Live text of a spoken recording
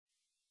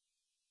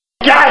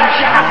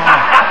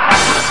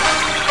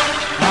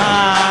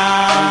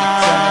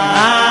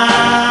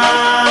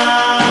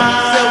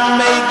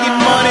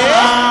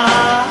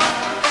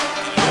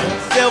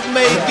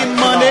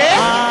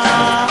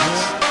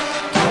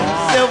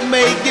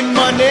self-making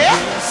money.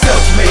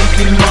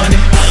 Self-making money.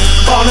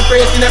 Ballin'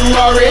 fresh in that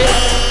Rari.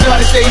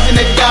 Done the stage and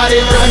they got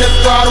it. Run the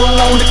throttle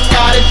on the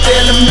cottage.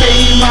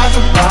 Tailor-made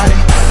Maserati.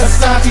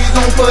 Assante's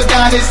on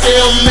Pagani.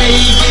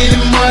 Self-made,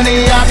 getting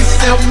money. I be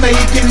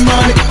self-making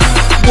money.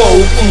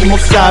 Whoa,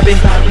 Mosabi,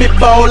 big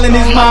ballin'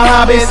 is my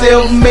hobby.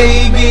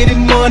 Self-made,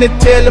 getting money,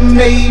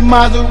 tailor-made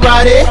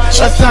Maserati.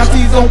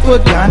 Assante's on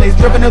Pagani,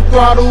 dripping the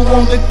throttle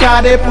on the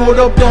Gotti. Pulled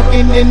up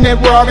dunking in that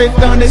Rari,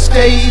 done the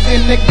stage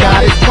and they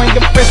got it.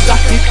 Swinging fresh, I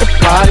hit the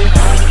body.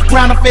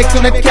 Round effects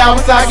on the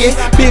Kawasaki,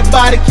 big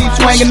body keep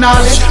swinging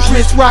all it.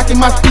 Wrist rocking,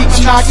 my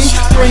speaker knocking.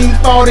 String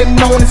falling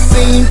on the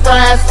scene.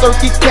 Fried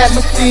circuit, cat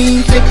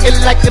machine. Shake it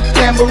like a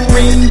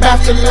tambourine,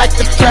 bounce it like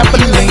a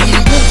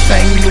trampoline.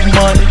 Sing your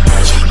money.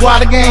 While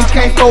the game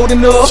can't fold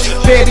enough,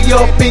 bet it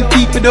up and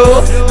keep it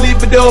up. Live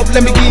it up,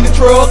 let me get in the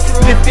truck.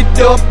 Lift it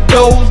up,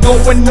 doors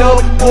going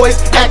up. Voice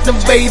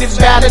activated,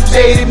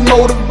 validated,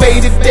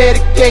 motivated,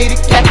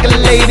 dedicated,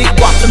 calculated.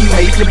 Watch them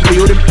lazy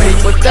building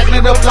paper, stacking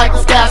it up like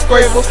a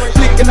skyscraper.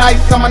 Flicking ice,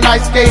 I'm a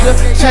nice skater.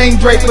 Chain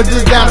draper,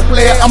 designer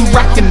player. I'm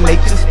rocking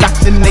natures,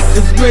 stocking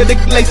natures. Grill the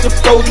glacier,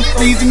 frozen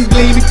season,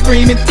 gleaming,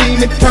 creaming,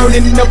 teaming,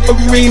 turning up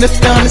arenas,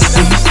 done the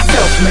sea.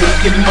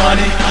 Self-making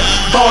money,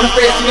 ballin'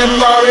 fresh in that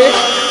Rari.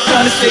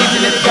 Done the stage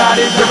and it's got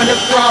it. Ripping the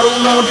throttle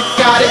on the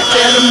Gotti.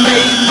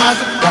 Tailor-made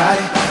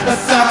Maserati.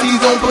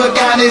 Assante's on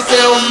Pagani.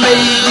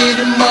 Self-made,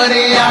 getting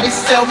money. I be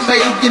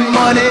self-making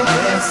money.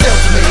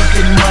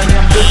 Self-making money.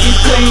 I'm looking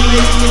clean,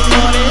 making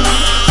money.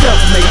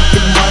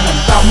 Self-making money.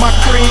 I'm about my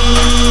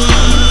cream.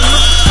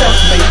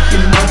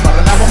 Self-making money. But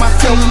I want my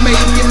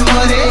self-making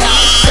money.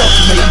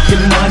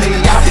 Self-making money.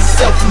 I be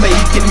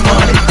self-making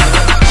money.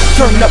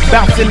 Turn up,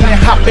 bouncing and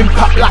hopping,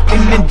 pop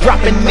locking and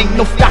dropping, ain't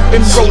no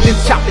stopping, rolling,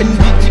 chopping,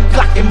 digit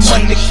clocking,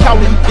 money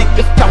calling,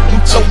 figures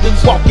talking,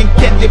 shoulders walking,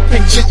 candy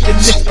pictures in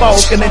this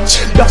fogging and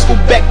duffel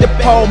back the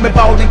palm and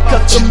balling,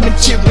 custom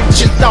material,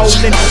 just all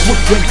in.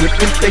 We're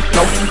gripping, stay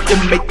floating,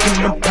 still making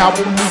them power,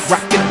 we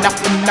rocking out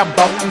and I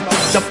ballin',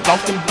 the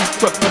flossing, we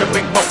truck for the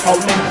big rock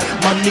hauling,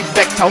 money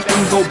back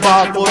talking, go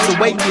bar for the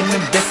way, and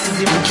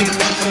investing in things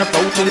on the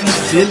road, so we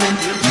feeling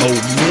more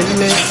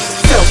millions.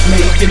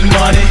 Self-making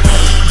money,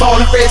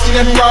 ballin' fresh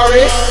in that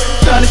Rari.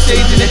 Done the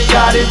stage and it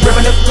got it.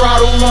 Ripping the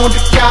throttle on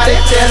the Gotti.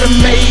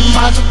 Tailor-made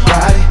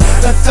Maserati.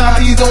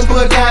 Assante's on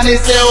Pagani.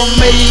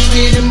 Self-made,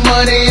 getting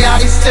money.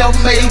 I be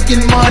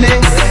self-making money.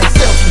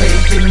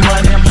 Self-making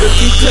money. I'm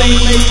looking clean,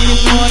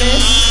 making money.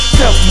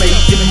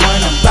 Self-making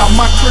money. I'm about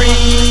my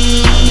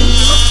cream.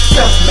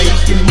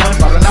 Self-making money.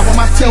 Ballin' out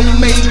with my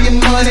self-making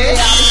money.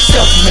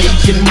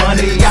 Self-making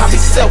money. I be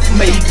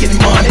self-making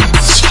money.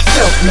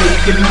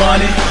 Self-making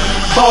money.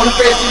 Ballin'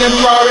 fresh in that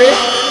Rari.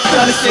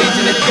 Done the stage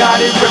and it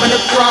got it. Ripping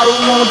the throttle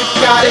on the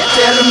Gotti.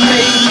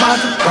 Tailor-made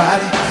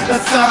Maserati.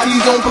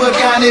 Assante's on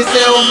Pagani.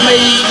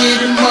 Self-made,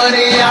 getting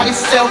money. I be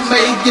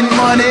self-making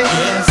money.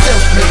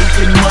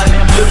 Self-making money.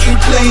 I'm looking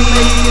clean.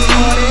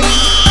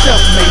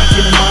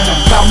 Self-making money.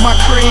 I'm about my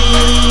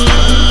cream.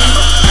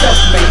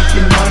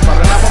 Self-making money.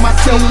 Ballin' out with my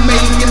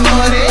self-making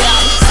money.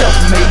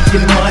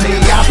 Self-making money.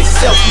 I be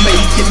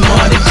self-making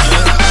money.